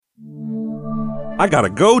I gotta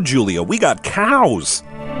go, Julia. We got cows.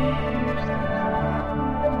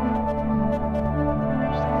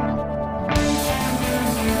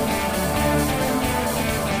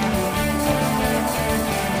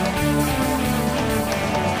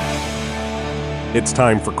 It's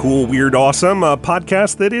time for Cool, Weird, Awesome, a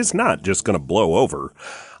podcast that is not just going to blow over.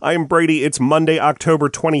 I'm Brady. It's Monday, October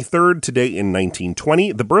 23rd, today in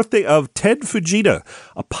 1920, the birthday of Ted Fujita,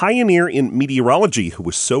 a pioneer in meteorology who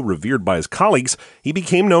was so revered by his colleagues, he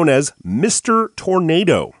became known as Mr.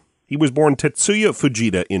 Tornado. He was born Tetsuya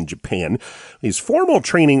Fujita in Japan. His formal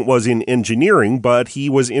training was in engineering, but he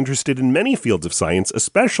was interested in many fields of science,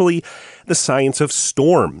 especially the science of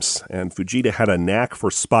storms. And Fujita had a knack for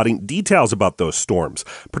spotting details about those storms,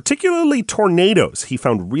 particularly tornadoes. He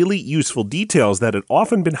found really useful details that had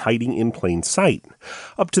often been hiding in plain sight.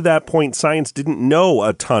 Up to that point, science didn't know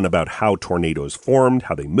a ton about how tornadoes formed,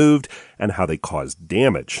 how they moved, and how they caused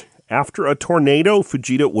damage. After a tornado,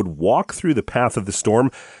 Fujita would walk through the path of the storm,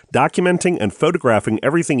 documenting and photographing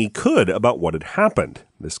everything he could about what had happened.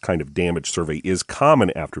 This kind of damage survey is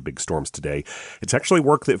common after big storms today. It's actually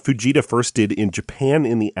work that Fujita first did in Japan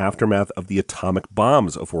in the aftermath of the atomic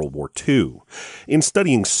bombs of World War II. In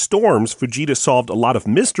studying storms, Fujita solved a lot of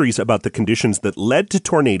mysteries about the conditions that led to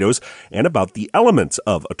tornadoes and about the elements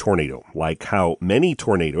of a tornado, like how many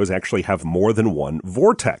tornadoes actually have more than one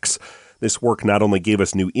vortex. This work not only gave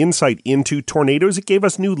us new insight into tornadoes, it gave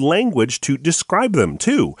us new language to describe them,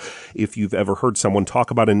 too. If you've ever heard someone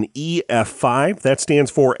talk about an EF5, that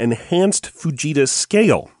stands for Enhanced Fujita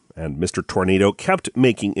Scale. And Mr. Tornado kept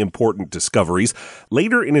making important discoveries.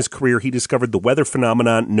 Later in his career, he discovered the weather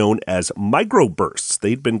phenomenon known as microbursts.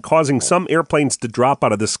 They'd been causing some airplanes to drop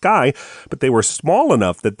out of the sky, but they were small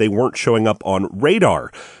enough that they weren't showing up on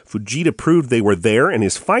radar. Fujita proved they were there, and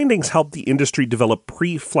his findings helped the industry develop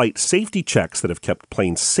pre-flight safety checks that have kept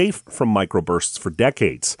planes safe from microbursts for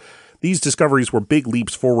decades. These discoveries were big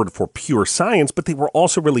leaps forward for pure science, but they were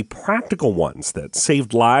also really practical ones that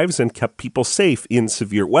saved lives and kept people safe in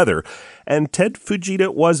severe weather. And Ted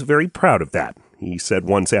Fujita was very proud of that. He said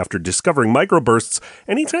once after discovering microbursts,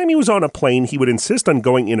 anytime he was on a plane, he would insist on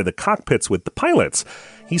going into the cockpits with the pilots.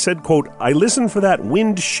 He said, quote, "I listen for that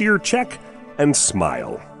wind shear check and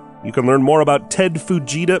smile." You can learn more about Ted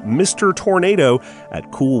Fujita, Mr. Tornado, at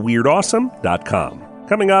coolweirdawesome.com.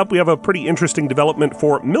 Coming up, we have a pretty interesting development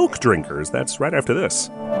for milk drinkers. That's right after this.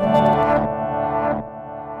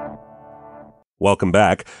 Welcome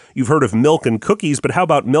back. You've heard of milk and cookies, but how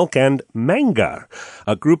about milk and manga?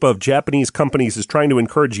 A group of Japanese companies is trying to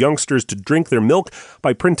encourage youngsters to drink their milk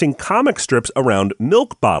by printing comic strips around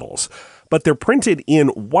milk bottles. But they're printed in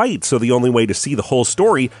white, so the only way to see the whole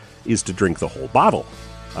story is to drink the whole bottle.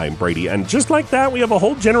 I'm Brady, and just like that, we have a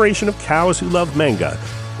whole generation of cows who love manga.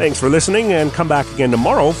 Thanks for listening, and come back again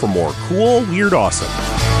tomorrow for more Cool, Weird, Awesome.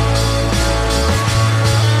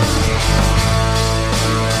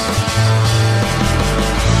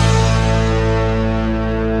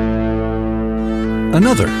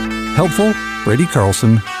 Another helpful Brady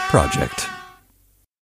Carlson project.